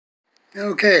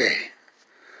Okay,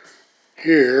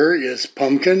 here is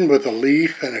pumpkin with a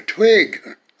leaf and a twig.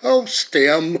 Oh,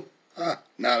 stem,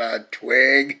 not a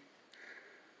twig.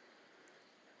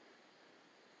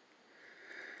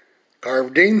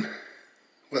 Carved him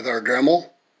with our Dremel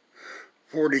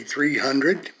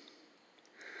 4300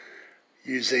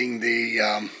 using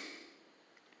the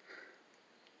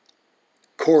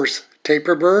coarse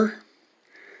taper burr,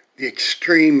 the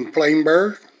extreme flame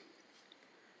burr.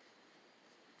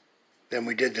 Then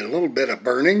we did a little bit of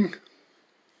burning.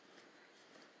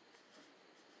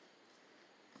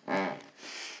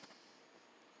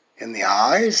 In the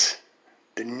eyes,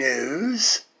 the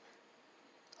nose,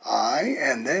 eye,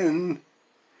 and then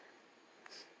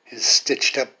his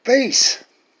stitched up face.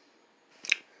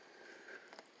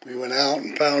 We went out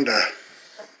and found a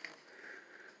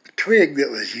twig that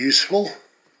was useful.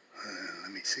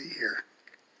 Let me see here.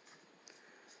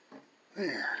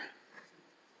 There.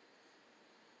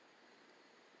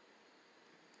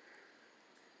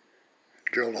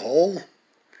 Drilled a hole,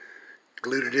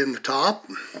 glued it in the top.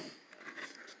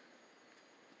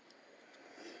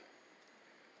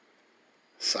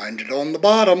 Signed it on the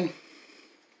bottom.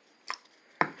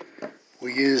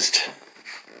 We used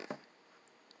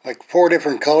like 4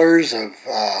 different colors of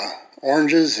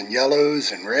oranges and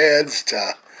yellows and reds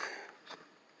to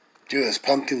do his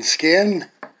pumpkin skin.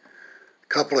 A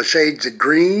couple of shades of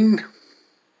green.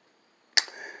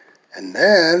 And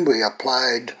then we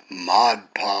applied Mod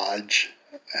Podged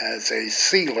as a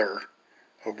sealer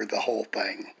over the whole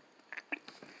thing.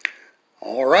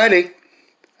 Alrighty,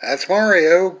 that's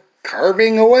Mario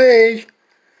carving away.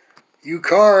 You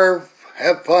carve,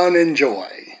 have fun,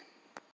 enjoy.